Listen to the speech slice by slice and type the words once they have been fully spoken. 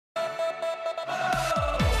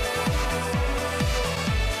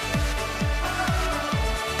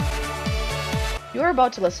are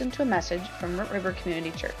about to listen to a message from Root River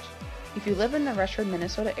Community Church. If you live in the Rushford,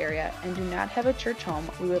 Minnesota area and do not have a church home,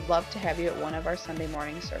 we would love to have you at one of our Sunday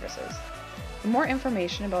morning services. For more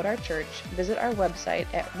information about our church, visit our website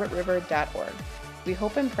at rootriver.org. We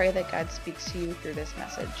hope and pray that God speaks to you through this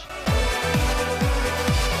message.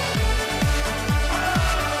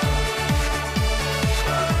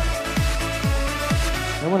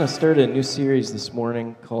 I want to start a new series this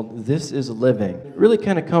morning called This is Living. It really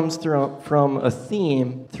kind of comes from a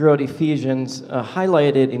theme throughout Ephesians,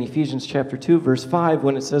 highlighted in Ephesians chapter 2, verse 5,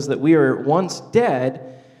 when it says that we are once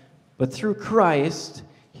dead, but through Christ,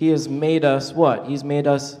 He has made us what? He's made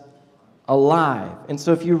us alive. And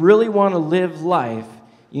so if you really want to live life,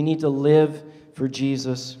 you need to live for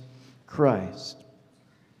Jesus Christ.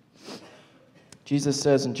 Jesus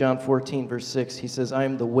says in John 14, verse 6, He says, I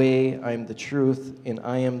am the way, I am the truth, and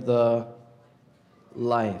I am the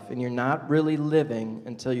life. And you're not really living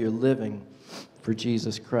until you're living for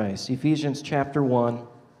Jesus Christ. Ephesians chapter 1,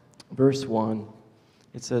 verse 1,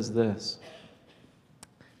 it says this,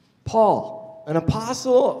 Paul, an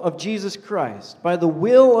apostle of Jesus Christ, by the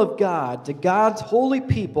will of God, to God's holy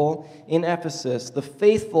people in Ephesus, the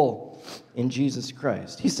faithful in Jesus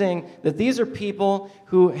Christ. He's saying that these are people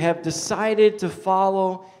who have decided to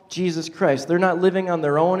follow Jesus Christ. They're not living on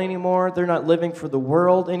their own anymore. They're not living for the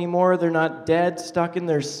world anymore. They're not dead, stuck in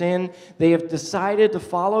their sin. They have decided to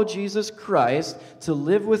follow Jesus Christ, to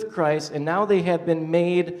live with Christ, and now they have been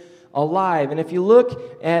made alive. And if you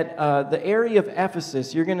look at the area of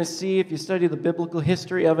Ephesus, you're going to see, if you study the biblical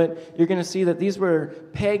history of it, you're going to see that these were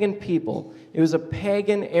pagan people. It was a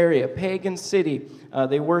pagan area, pagan city.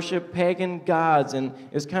 They worshiped pagan gods, and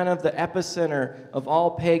it was kind of the epicenter of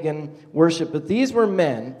all pagan worship. But these were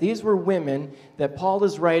men, these were women that Paul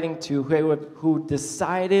is writing to who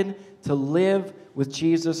decided to live with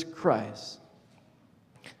Jesus Christ.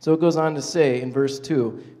 So it goes on to say in verse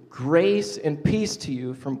 2, grace and peace to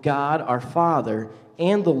you from God our Father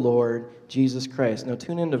and the Lord Jesus Christ. Now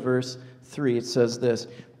tune into verse 3. It says this,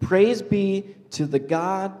 praise be to the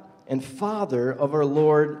God and Father of our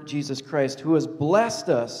Lord Jesus Christ, who has blessed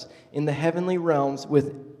us in the heavenly realms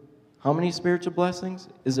with how many spiritual blessings?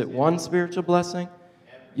 Is it one spiritual blessing?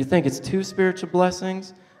 You think it's two spiritual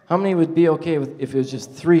blessings? How many would be okay with if it was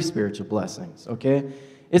just three spiritual blessings, okay?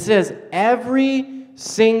 It says every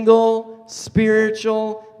single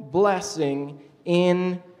spiritual blessing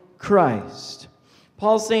in Christ.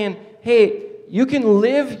 Paul's saying, hey, you can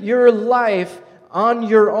live your life on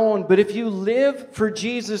your own, but if you live for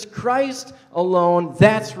Jesus Christ alone,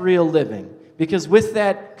 that's real living. Because with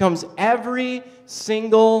that comes every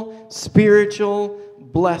single spiritual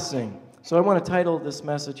blessing. So I want to title this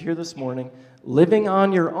message here this morning, Living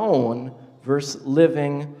on Your Own versus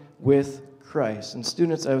Living with Christ. And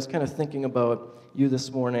students, I was kind of thinking about you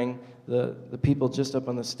this morning, the people just up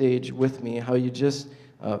on the stage with me, how you just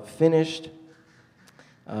finished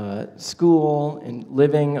school and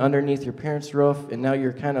living underneath your parents' roof, and now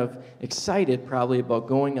you're kind of excited probably about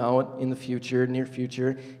going out in the future, near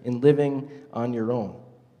future, and living on your own.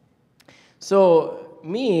 So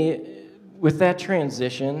me, with that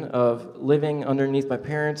transition of living underneath my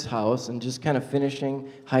parents' house and just kind of finishing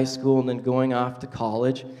high school and then going off to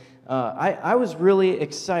college, I was really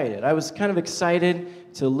excited. I was kind of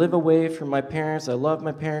excited to live away from my parents. I love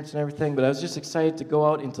my parents and everything, but I was just excited to go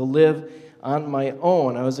out and to live on my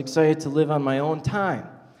own. I was excited to live on my own time.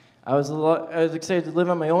 I was excited to live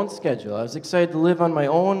on my own schedule. I was excited to live on my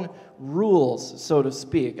own rules, so to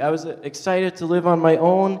speak. I was excited to live on my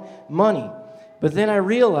own money. But then I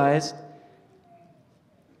realized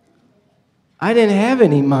I didn't have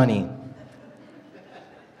any money.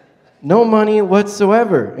 No money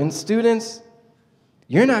whatsoever. And students,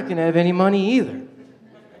 you're not going to have any money either.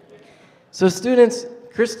 So students,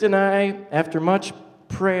 Krista and I, after much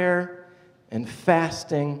prayer and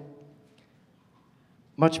fasting,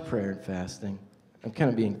 much prayer and fasting, I'm kind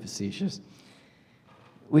of being facetious,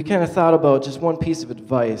 we kind of thought about just one piece of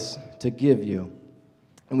advice to give you.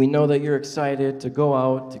 And we know that you're excited to go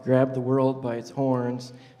out, to grab the world by its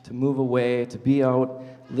horns, to move away, to be out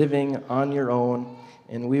living on your own.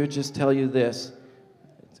 And we would just tell you this,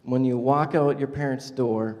 when you walk out your parents'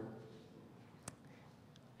 door,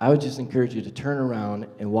 I would just encourage you to turn around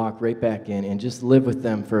and walk right back in and just live with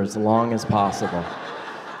them for as long as possible.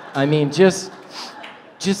 I mean, just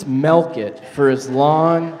milk it for as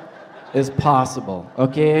long as possible,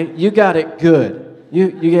 okay? You got it good.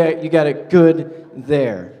 You got it good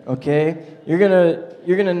there, okay? You're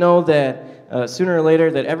gonna know that sooner or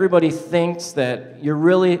later that everybody thinks that you're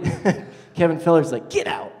really Kevin Feller's like, get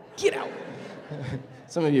out.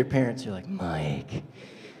 Some of your parents are like, Mike.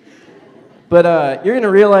 But you're going to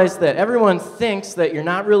realize that everyone thinks that you're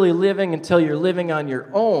not really living until you're living on your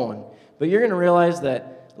own. But you're going to realize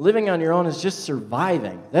that living on your own is just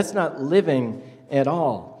surviving. That's not living at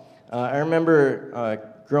all. I remember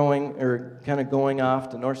going off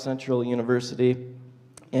to North Central University,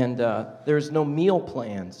 and there's no meal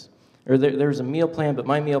plans. Or there's a meal plan, but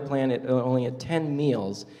my meal plan, it only had 10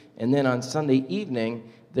 meals. And then on Sunday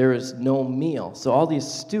evening, there is no meal. So all these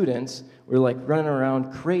students were like running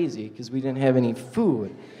around crazy because we didn't have any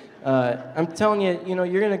food. I'm telling you,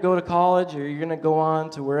 you're going to go to college or you're going to go on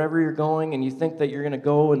to wherever you're going and you think that you're going to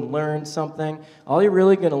go and learn something. All you're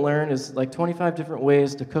really going to learn is like 25 different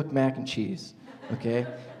ways to cook mac and cheese, okay?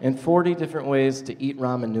 And 40 different ways to eat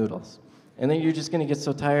ramen noodles. And then you're just going to get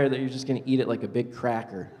so tired that you're just going to eat it like a big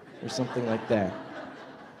cracker or something like that.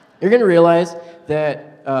 You're going to realize that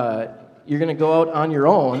you're going to go out on your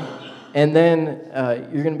own, and then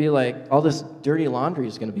you're going to be like, all this dirty laundry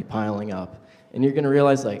is going to be piling up. And you're going to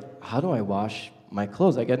realize, like, how do I wash my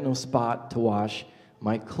clothes? I got no spot to wash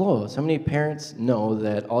my clothes. How many parents know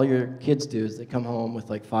that all your kids do is they come home with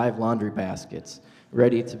like 5 laundry baskets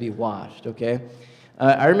ready to be washed, okay?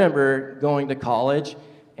 I remember going to college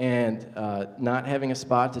and not having a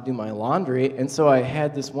spot to do my laundry, and so I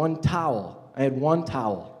had this one towel. I had one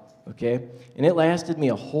towel, okay? And it lasted me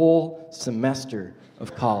a whole semester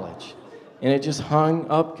of college. And it just hung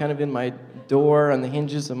up kind of in my door, on the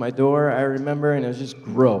hinges of my door, I remember, and it was just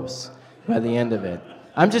gross by the end of it.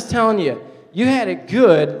 I'm just telling you, you had it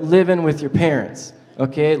good living with your parents,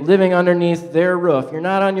 okay? Living underneath their roof. You're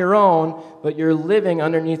not on your own, but you're living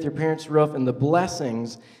underneath your parents' roof and the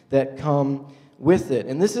blessings that come with it.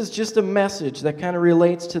 And this is just a message that kind of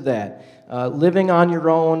relates to that. Living on your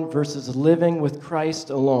own versus living with Christ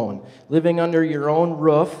alone. Living under your own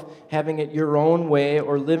roof, having it your own way,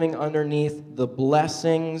 or living underneath the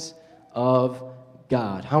blessings of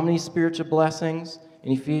God. How many spiritual blessings?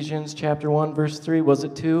 In Ephesians chapter 1, verse 3, was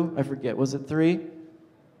it 2? I forget, was it 3?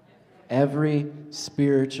 Every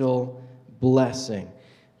spiritual blessing.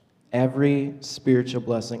 Every spiritual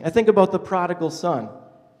blessing. I think about the prodigal son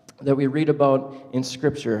that we read about in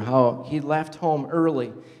Scripture, how he left home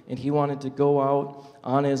early and he wanted to go out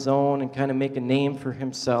on his own and kind of make a name for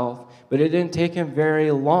himself. But it didn't take him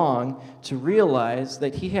very long to realize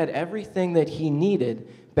that he had everything that he needed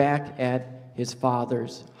back at his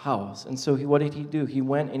father's house. And so what did he do? He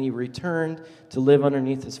went and he returned to live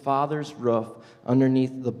underneath his father's roof,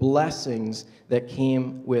 underneath the blessings that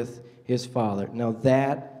came with his father. Now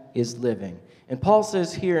that is living. And Paul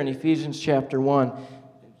says here in Ephesians chapter 1,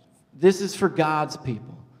 this is for God's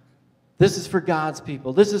people. This is for God's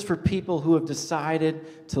people. This is for people who have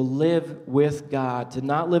decided to live with God, to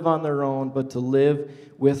not live on their own, but to live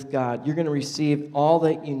with God. You're going to receive all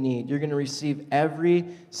that you need. You're going to receive every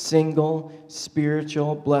single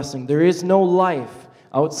spiritual blessing. There is no life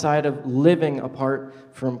outside of living apart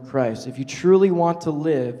from Christ. If you truly want to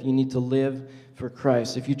live, you need to live for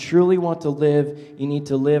Christ. If you truly want to live, you need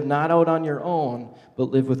to live not out on your own,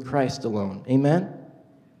 but live with Christ alone. Amen?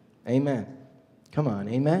 Amen. Come on,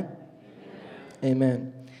 amen?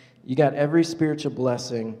 Amen. You got every spiritual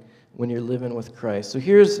blessing when you're living with Christ. So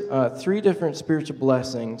here's 3 different spiritual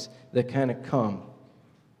blessings that kind of come.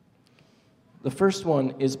 The first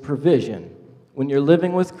one is provision. When you're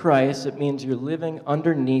living with Christ, it means you're living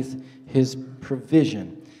underneath His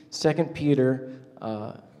provision. 2 Peter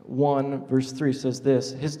 1, verse 3 says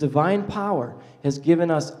this, His divine power has given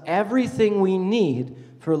us everything we need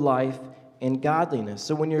for life and godliness.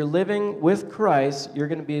 So when you're living with Christ, you're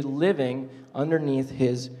going to be living underneath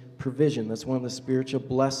His provision. That's one of the spiritual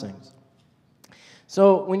blessings.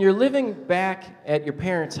 So when you're living back at your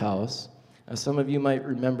parents' house, some of you might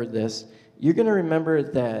remember this, you're going to remember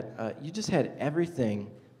that you just had everything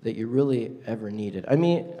that you really ever needed. I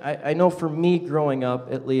mean, I know for me growing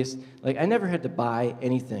up, at least, like I never had to buy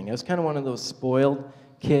anything. I was kind of one of those spoiled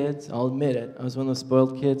kids. I'll admit it. I was one of those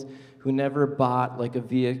spoiled kids who never bought like a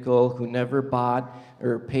vehicle, who never bought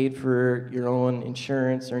or paid for your own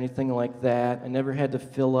insurance or anything like that. I never had to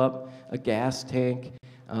fill up a gas tank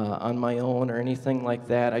on my own or anything like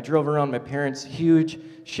that. I drove around my parents' huge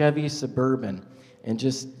Chevy Suburban and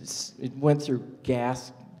just it went through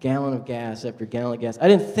gallon of gas after gallon of gas. I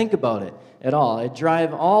didn't think about it at all. I'd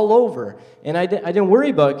drive all over, and I didn't worry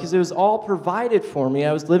about it because it was all provided for me.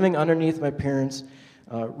 I was living underneath my parents'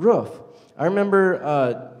 roof. I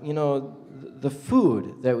remember, the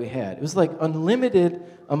food that we had. It was like unlimited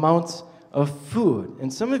amounts of food.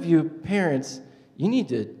 And some of you parents,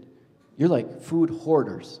 you're like food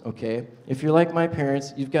hoarders, okay? If you're like my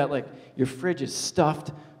parents, you've got like, your fridge is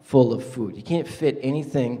stuffed full of food. You can't fit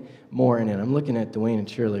anything more in it. I'm looking at Dwayne and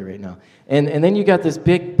Shirley right now. And then you got this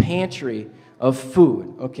big pantry of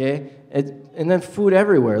food, okay? And then food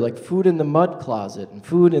everywhere, like food in the mud closet and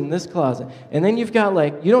food in this closet. And then you've got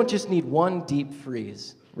like, you don't just need one deep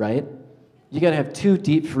freeze, right? You got to have 2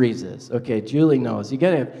 deep freezes. Okay, Julie knows. You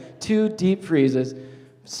got to have 2 deep freezes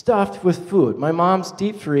stuffed with food. My mom's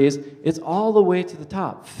deep freeze, it's all the way to the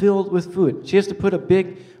top, filled with food. She has to put a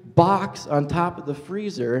big box on top of the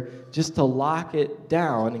freezer just to lock it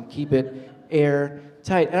down and keep it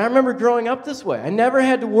airtight. And I remember growing up this way. I never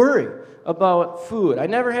had to worry about food. I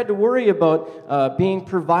never had to worry about being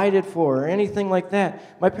provided for or anything like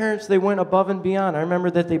that. My parents, they went above and beyond. I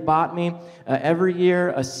remember that they bought me every year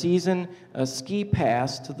a ski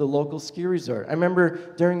pass to the local ski resort. I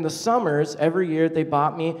remember during the summers, every year they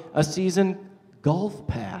bought me a season golf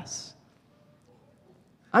pass.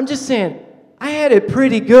 I'm just saying, I had it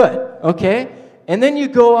pretty good, okay? And then you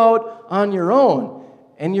go out on your own,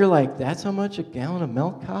 and you're like, that's how much a gallon of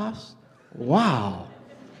milk costs? Wow.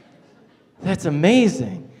 That's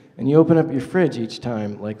amazing. And you open up your fridge each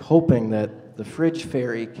time, like hoping that the fridge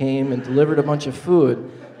fairy came and delivered a bunch of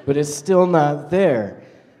food, but it's still not there.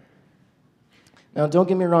 Now, don't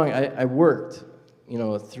get me wrong, I worked,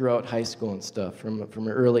 throughout high school and stuff from an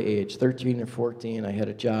early age, 13 or 14. I had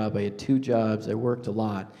a job. I had 2 jobs. I worked a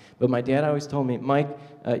lot. But my dad always told me, Mike,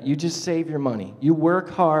 you just save your money. You work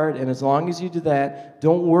hard, and as long as you do that,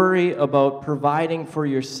 don't worry about providing for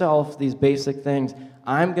yourself these basic things.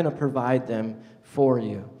 I'm going to provide them for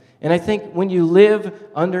you. And I think when you live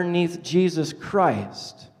underneath Jesus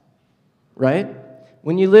Christ, right?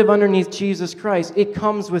 When you live underneath Jesus Christ, it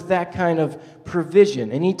comes with that kind of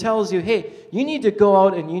provision. And he tells you, hey, you need to go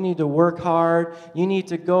out and you need to work hard. You need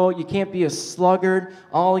to go. You can't be a sluggard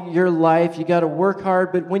all your life. You got to work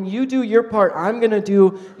hard. But when you do your part, I'm going to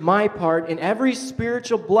do my part. And every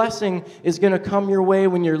spiritual blessing is going to come your way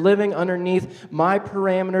when you're living underneath my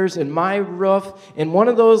parameters and my roof. And one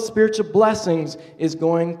of those spiritual blessings is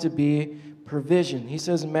going to be provision. He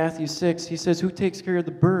says in Matthew 6, he says, who takes care of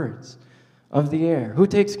the birds of the air? Who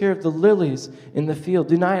takes care of the lilies in the field?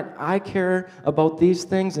 Do not I care about these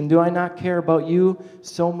things, and do I not care about you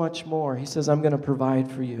so much more? He says, I'm going to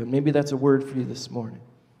provide for you. And maybe that's a word for you this morning.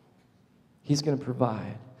 He's going to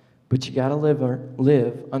provide. But you got to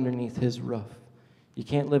live underneath his roof. You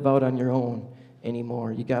can't live out on your own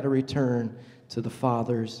anymore. You got to return to the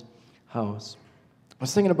Father's house. I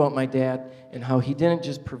was thinking about my dad and how he didn't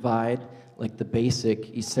just provide like the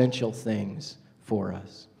basic essential things for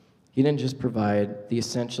us. He didn't just provide the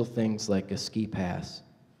essential things like a ski pass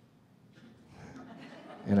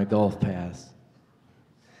and a golf pass.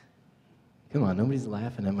 Come on, nobody's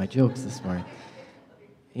laughing at my jokes this morning.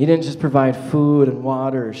 He didn't just provide food and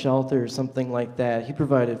water or shelter or something like that. He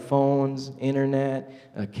provided phones, internet,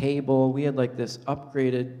 a cable. We had like this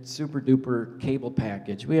upgraded super duper cable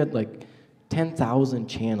package. We had like 10,000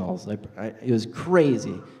 channels. It was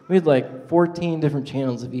crazy. We had like 14 different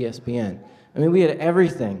channels of ESPN. I mean, we had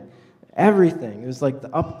everything. Everything. It was like the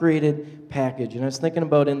upgraded package. And I was thinking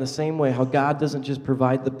about in the same way how God doesn't just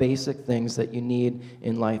provide the basic things that you need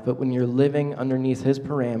in life, but when you're living underneath his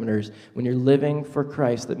parameters, when you're living for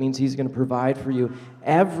Christ, that means he's going to provide for you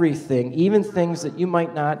everything, even things that you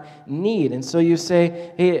might not need. And so you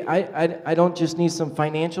say, hey, I don't just need some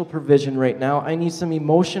financial provision right now. I need some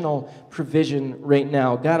emotional provision right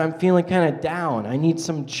now. God, I'm feeling kind of down. I need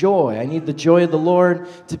some joy. I need the joy of the Lord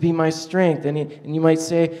to be my strength. And you might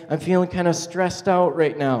say, I'm feeling kind of stressed out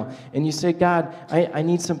right now. And you say, God, I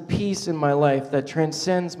need some peace in my life that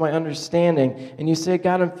transcends my understanding. And you say,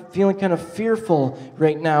 God, I'm feeling kind of fearful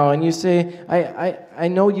right now. And you say, I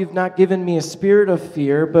know you've not given me a spirit of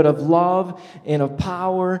fear, but of love and of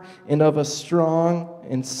power and of a strong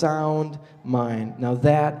and sound mind. Now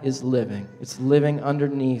that is living. It's living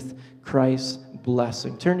underneath Christ's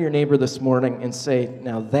blessing. Turn to your neighbor this morning and say,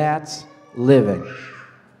 now that's living.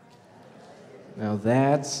 Now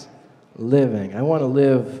that's living. I want to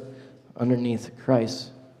live underneath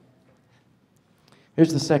Christ.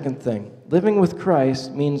 Here's the second thing. Living with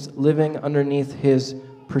Christ means living underneath his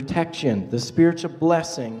protection, the spiritual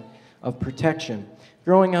blessing of protection.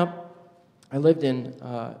 Growing up, I lived in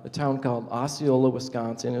a town called Osceola,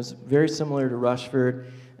 Wisconsin. It was very similar to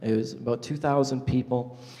Rushford. It was about 2,000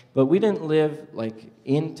 people. But we didn't live like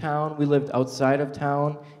in town. We lived outside of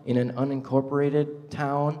town in an unincorporated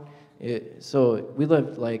town. So we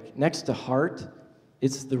lived like next to Hart.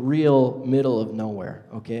 It's the real middle of nowhere,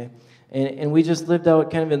 okay? And we just lived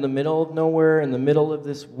out kind of in the middle of nowhere, in the middle of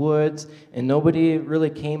this woods, and nobody really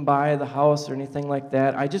came by the house or anything like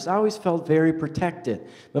that. I always felt very protected.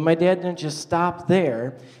 But my dad didn't just stop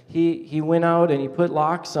there. He went out and he put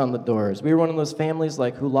locks on the doors. We were one of those families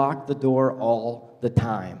like who locked the door all the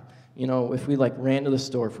time. You know, if we like ran to the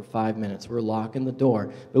store for 5 minutes, we're locking the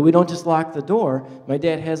door. But we don't just lock the door. My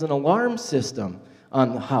dad has an alarm system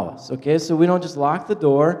on the house, okay? So we don't just lock the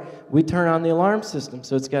door, we turn on the alarm system.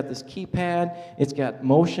 So it's got this keypad, it's got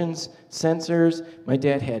motions, sensors. My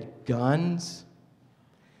dad had guns.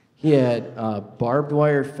 He had barbed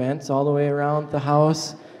wire fence all the way around the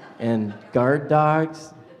house, and guard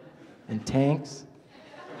dogs, and tanks.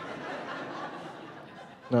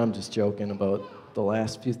 No, I'm just joking about the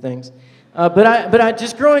last few things. But I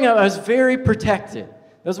just growing up, I was very protected.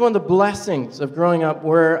 That was one of the blessings of growing up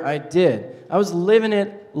where I did. I was living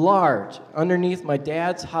it large, underneath my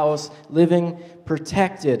dad's house, living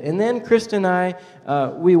protected. And then Krista and I,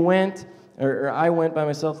 I went by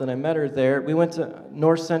myself, and I met her there. We went to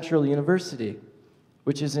North Central University,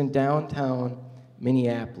 which is in downtown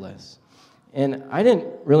Minneapolis. And I didn't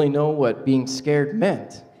really know what being scared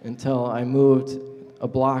meant until I moved a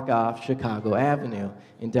block off Chicago Avenue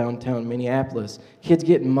in downtown Minneapolis. Kids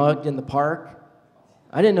getting mugged in the park.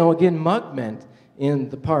 I didn't know what getting mugged meant in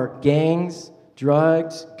the park. Gangs,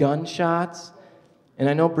 drugs, gunshots. And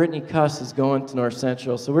I know Brittany Cuss is going to North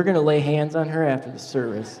Central, so we're going to lay hands on her after the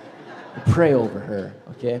service and pray over her,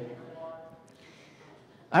 okay?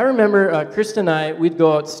 I remember Krista and I, we'd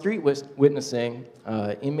go out street witnessing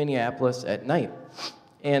in Minneapolis at night.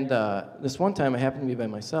 And this one time I happened to be by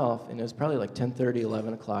myself, and it was probably like 10:30,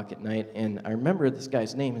 11 o'clock at night, and I remember this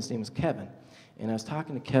guy's name. His name was Kevin. And I was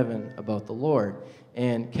talking to Kevin about the Lord.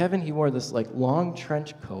 And Kevin, he wore this like long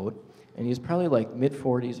trench coat, and he was probably like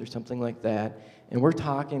mid-40s or something like that. And we're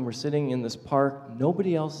talking, we're sitting in this park,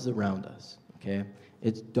 nobody else is around us, okay?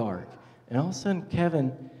 It's dark. And all of a sudden,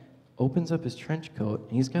 Kevin opens up his trench coat,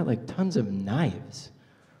 and he's got like tons of knives,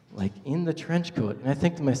 like in the trench coat. And I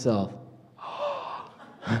think to myself,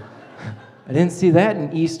 I didn't see that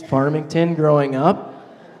in East Farmington growing up.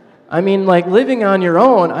 I mean, like living on your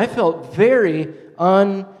own, I felt very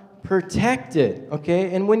unprotected,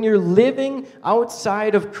 okay? And when you're living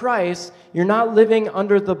outside of Christ, you're not living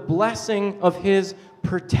under the blessing of His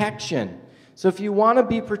protection. So if you want to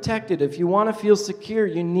be protected, if you want to feel secure,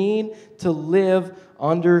 you need to live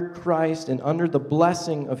under Christ and under the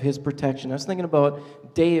blessing of His protection. I was thinking about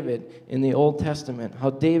David in the Old Testament, how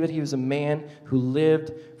David, he was a man who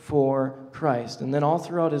lived for Christ. And then all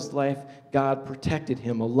throughout his life, God protected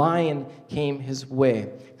him. A lion came his way.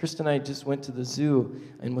 Krista and I just went to the zoo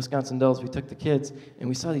in Wisconsin Dells. We took the kids, and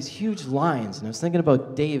we saw these huge lions. And I was thinking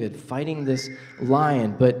about David fighting this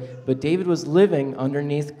lion. But David was living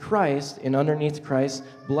underneath Christ, and underneath Christ's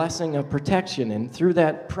blessing of protection. And through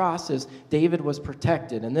that process, David was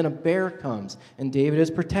protected. And then a bear comes, and David is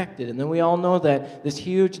protected. And then we all know that this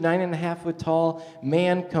huge 9.5-foot tall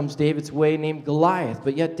man comes David's way named Goliath.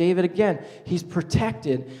 But yet David, again, he's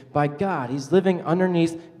protected by God. He's living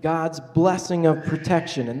underneath God's blessing of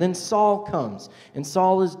protection. And then Saul comes, and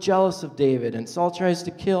Saul is jealous of David, and Saul tries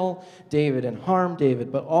to kill David and harm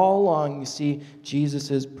David. But all along you see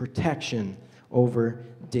Jesus' protection over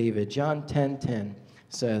David. John 10:10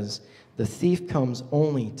 says, "The thief comes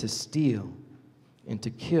only to steal and to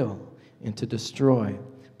kill and to destroy.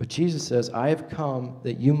 But Jesus says, I have come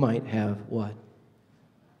that you might have" what?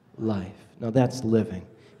 Life. Now that's living.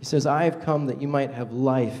 He says, I have come that you might have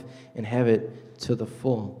life and have it to the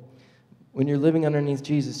full. When you're living underneath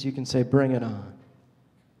Jesus, you can say, bring it on.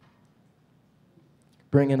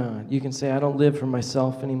 Bring it on. You can say, I don't live for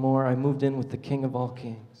myself anymore. I moved in with the King of all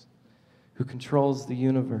kings, who controls the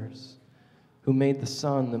universe, who made the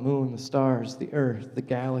sun, the moon, the stars, the earth, the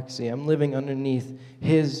galaxy. I'm living underneath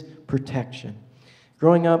His protection.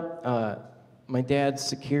 Growing up, my dad's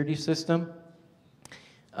security system,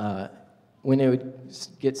 when it would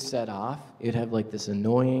get set off, it would have like this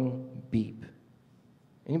annoying beep.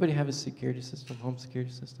 Anybody have a security system, home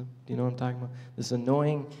security system? Do you know what I'm talking about? This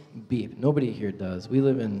annoying beep. Nobody here does. We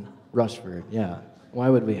live in Rushford, yeah. Why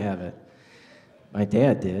would we have it? My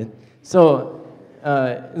dad did. So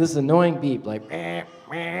this annoying beep, like, meh,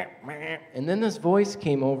 meh, meh. And then this voice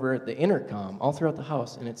came over the intercom all throughout the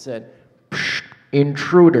house, and it said,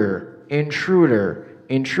 intruder, intruder,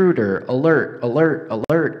 intruder, alert, alert,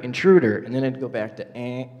 alert, intruder. And then it'd go back to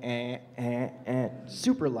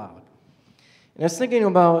super loud. And I was thinking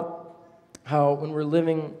about how when we're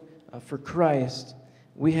living for Christ,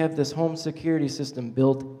 we have this home security system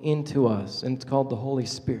built into us, and it's called the Holy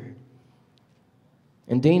Spirit.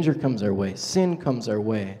 And danger comes our way, sin comes our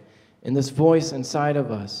way, and this voice inside of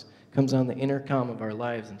us comes on the intercom of our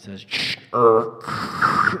lives and says,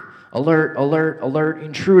 alert, alert, alert,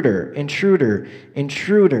 intruder, intruder,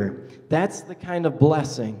 intruder. That's the kind of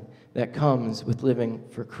blessing that comes with living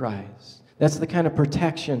for Christ. That's the kind of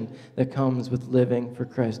protection that comes with living for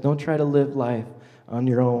Christ. Don't try to live life on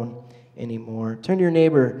your own anymore. Turn to your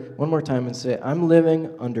neighbor one more time and say, I'm living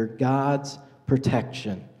under God's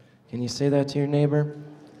protection. Can you say that to your neighbor?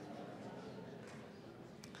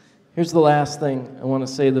 Here's the last thing I want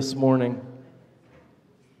to say this morning.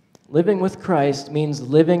 Living with Christ means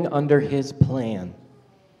living under His plan.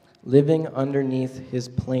 Living underneath His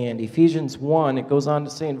plan. Ephesians 1, it goes on to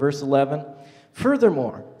say in verse 11,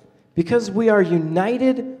 furthermore, because we are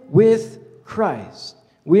united with Christ,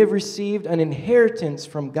 we have received an inheritance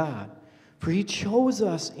from God. For He chose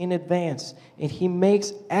us in advance, and He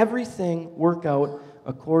makes everything work out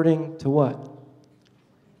according to what?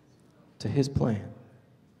 To His plan.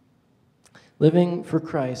 Living for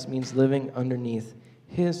Christ means living underneath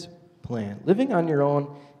His plan. Living on your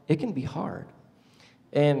own, it can be hard.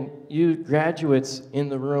 And you graduates in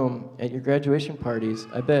the room at your graduation parties,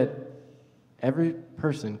 I bet every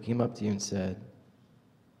person came up to you and said,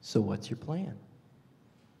 so what's your plan?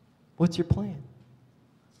 What's your plan?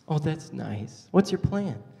 Oh, that's nice. What's your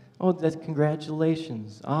plan? Oh, that's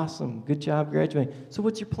congratulations. Awesome. Good job graduating. So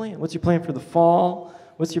what's your plan? What's your plan for the fall?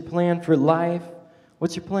 What's your plan for life?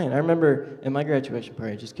 What's your plan? I remember at my graduation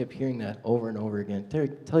party, I just kept hearing that over and over again. Till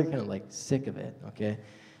you're kind of like sick of it, okay?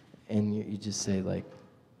 And you just say like,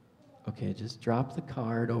 okay, just drop the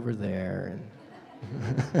card over there.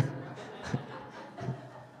 And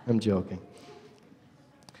I'm joking.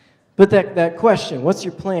 But that question, what's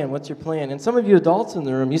your plan? What's your plan? And some of you adults in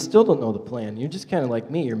the room, you still don't know the plan. You're just kind of like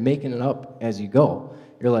me. You're making it up as you go.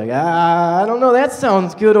 You're like, I don't know. That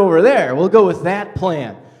sounds good over there. We'll go with that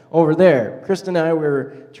plan over there. Kristen and I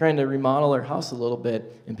were trying to remodel our house a little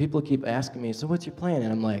bit, and people keep asking me, so what's your plan?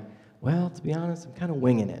 And I'm like, well, to be honest, I'm kind of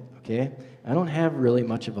winging it, okay? I don't have really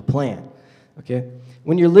much of a plan, okay?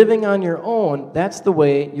 When you're living on your own, that's the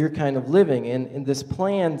way you're kind of living, and this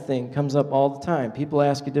plan thing comes up all the time. People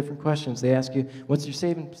ask you different questions. They ask you, what's your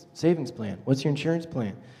savings plan? What's your insurance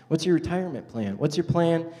plan? What's your retirement plan? What's your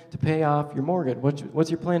plan to pay off your mortgage?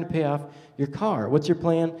 What's your plan to pay off your car? What's your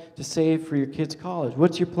plan to save for your kids' college?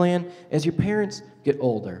 What's your plan as your parents get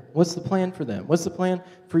older? What's the plan for them? What's the plan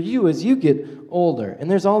for you as you get older?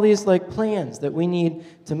 And there's all these like plans that we need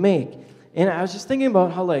to make. And I was just thinking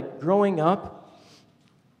about how like growing up,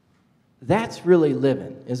 that's really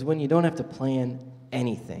living, is when you don't have to plan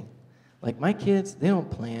anything. Like my kids, they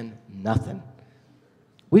don't plan nothing.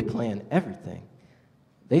 We plan everything.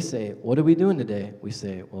 They say, what are we doing today? We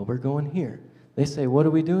say, well, we're going here. They say, what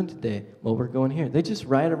are we doing today? Well, we're going here. They just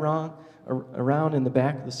ride around in the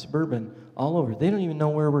back of the Suburban all over. They don't even know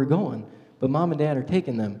where we're going, but Mom and Dad are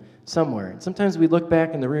taking them somewhere. And sometimes we look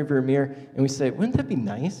back in the rearview mirror and we say, wouldn't that be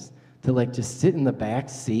nice to like just sit in the back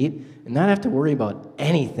seat and not have to worry about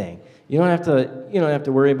anything? You don't have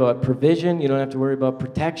to worry about provision. You don't have to worry about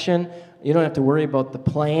protection. You don't have to worry about the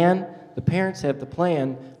plan. The parents have the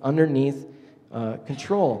plan underneath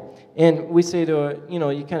control. And we say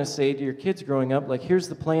you kind of say to your kids growing up, like, here's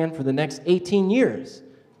the plan for the next 18 years,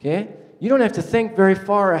 okay? You don't have to think very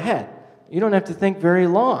far ahead. You don't have to think very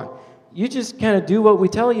long. You just kind of do what we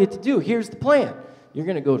tell you to do. Here's the plan. You're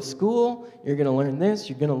going to go to school. You're going to learn this.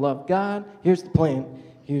 You're going to love God. Here's the plan.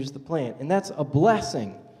 Here's the plan. And that's a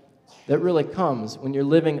blessing that really comes when you're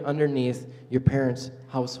living underneath your parents'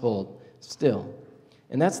 household still.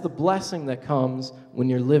 And that's the blessing that comes when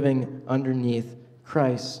you're living underneath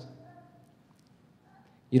Christ.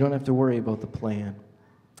 You don't have to worry about the plan.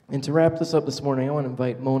 And to wrap this up this morning, I want to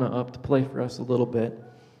invite Mona up to play for us a little bit.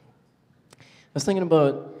 I was thinking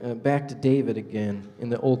about back to David again in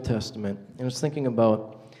the Old Testament. And I was thinking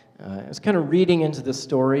about, I was kind of reading into the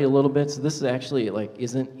story a little bit. So this is actually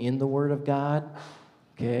isn't in the Word of God.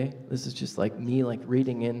 Okay? This is just like me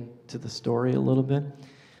reading into the story a little bit.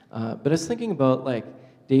 But I was thinking about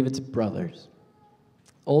David's brothers.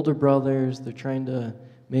 Older brothers, they're trying to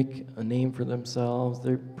make a name for themselves.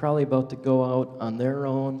 They're probably about to go out on their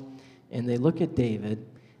own, and they look at David,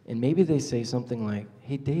 and maybe they say something like,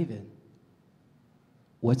 hey, David,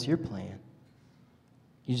 what's your plan?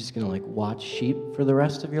 You just going to watch sheep for the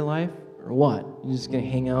rest of your life? Or what? You just going to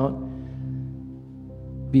hang out,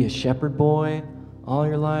 be a shepherd boy all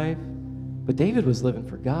your life? But David was living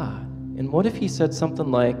for God. And what if he said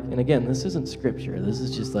something like, and again, this isn't scripture, this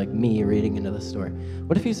is just me reading into the story.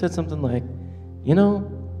 What if he said something like, I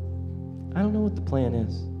don't know what the plan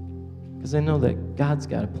is, because I know that God's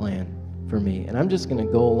got a plan for me, and I'm just going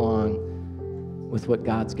to go along with what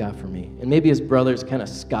God's got for me. And maybe his brothers kind of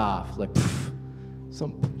scoff,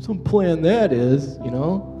 some plan that is, you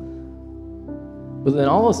know. But then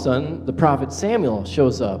all of a sudden, the prophet Samuel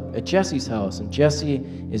shows up at Jesse's house, and Jesse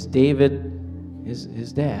is David,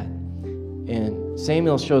 his dad. And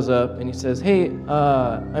Samuel shows up, and he says, hey,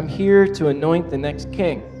 I'm here to anoint the next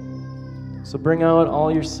king. So bring out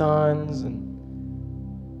all your sons,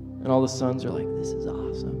 and all the sons are like, this is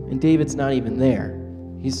awesome. And David's not even there.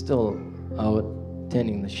 He's still out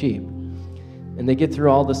tending the sheep. And they get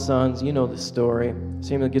through all the sons. You know the story.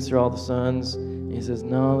 Samuel gets through all the sons, and he says,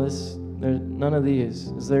 no, there's none of these.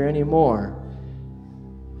 Is there any more?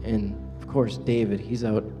 And, of course, David, he's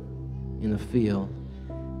out in the field.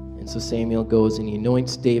 And so Samuel goes and he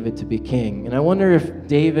anoints David to be king. And I wonder if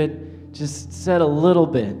David just said a little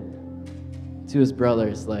bit to his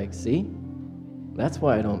brothers, like, see, that's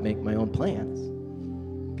why I don't make my own plans.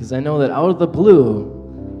 Because I know that out of the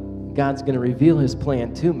blue, God's going to reveal his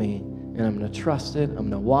plan to me, and I'm going to trust it. I'm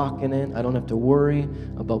going to walk in it. I don't have to worry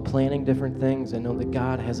about planning different things. I know that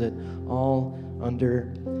God has it all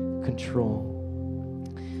under control.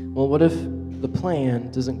 Well, what if the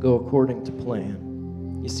plan doesn't go according to plan?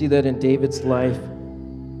 You see that in David's life.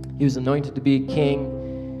 He was anointed to be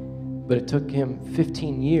king, but it took him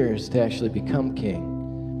 15 years to actually become king.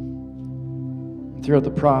 Throughout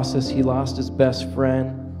the process, he lost his best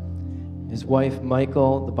friend. His wife,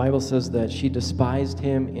 Michal, the Bible says that she despised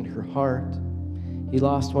him in her heart. He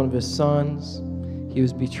lost one of his sons. He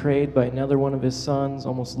was betrayed by another one of his sons,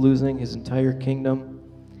 almost losing his entire kingdom.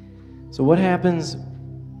 So what happens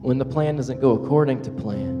when the plan doesn't go according to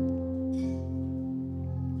plan?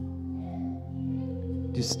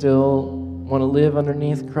 Do you still want to live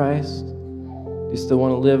underneath Christ? Do you still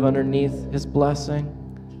want to live underneath his blessing?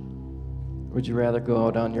 Or would you rather go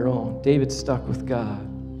out on your own? David stuck with God.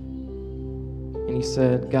 And he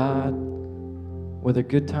said, God, whether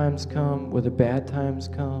good times come, whether bad times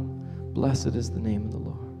come, blessed is the name of the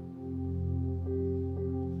Lord.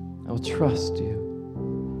 I will trust you.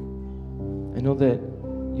 I know that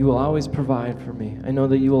you will always provide for me. I know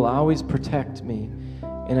that you will always protect me.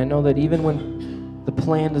 And I know that even when the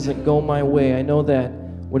plan doesn't go my way, I know that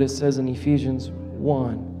what it says in Ephesians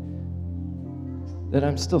 1, that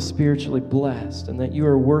I'm still spiritually blessed and that you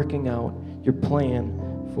are working out your plan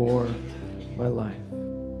for my life.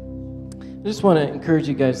 I just want to encourage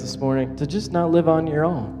you guys this morning to just not live on your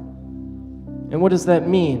own. And what does that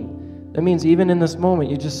mean? That means even in this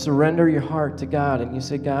moment, you just surrender your heart to God and you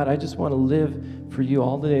say, God, I just want to live for you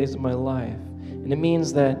all the days of my life. And it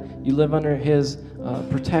means that you live under his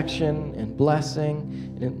protection and blessing.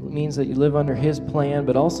 And it means that you live under his plan,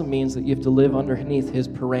 but also means that you have to live underneath his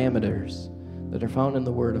parameters that are found in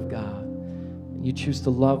the Word of God. And you choose to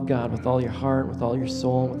love God with all your heart, with all your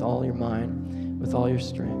soul, with all your mind, with all your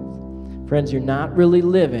strength. Friends, you're not really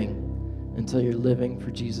living until you're living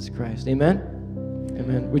for Jesus Christ. Amen?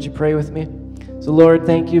 Amen. Would you pray with me? So, Lord,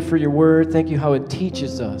 thank you for your Word. Thank you how it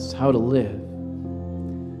teaches us how to live.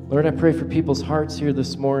 Lord, I pray for people's hearts here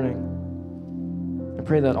this morning. I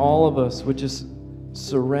pray that all of us would just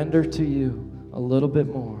surrender to you a little bit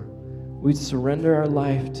more. We'd surrender our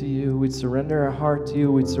life to you. We'd surrender our heart to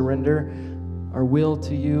you. We'd surrender our will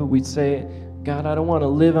to you. We'd say, God, I don't want to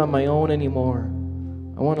live on my own anymore.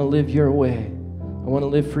 I want to live your way. I want to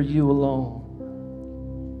live for you alone.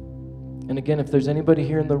 And again, if there's anybody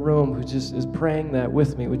here in the room who just is praying that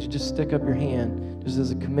with me, would you just stick up your hand just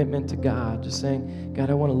as a commitment to God, just saying,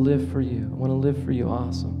 God, I want to live for you. I want to live for you.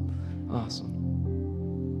 Awesome. Awesome.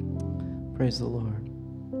 Praise the Lord.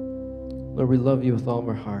 Lord, we love you with all of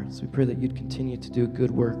our hearts. We pray that you'd continue to do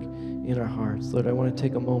good work in our hearts. Lord, I want to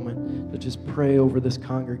take a moment to just pray over this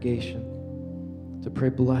congregation, to pray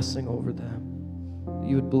blessing over them. That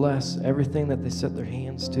you would bless everything that they set their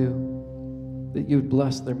hands to, that you would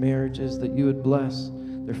bless their marriages, that you would bless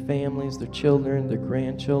their families, their children, their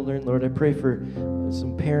grandchildren. Lord, I pray for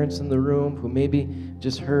some parents in the room who maybe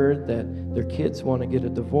just heard that their kids want to get a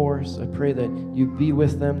divorce. I pray that you'd be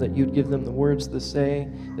with them, that you'd give them the words to say,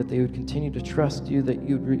 that they would continue to trust you, that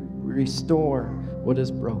you'd restore what is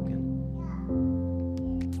broken.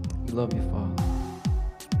 We love you, Father.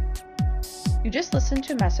 You just listened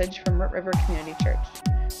to a message from Root River Community Church.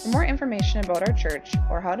 For more information about our church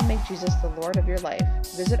or how to make Jesus the Lord of your life,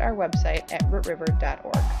 visit our website at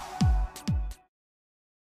rootriver.org.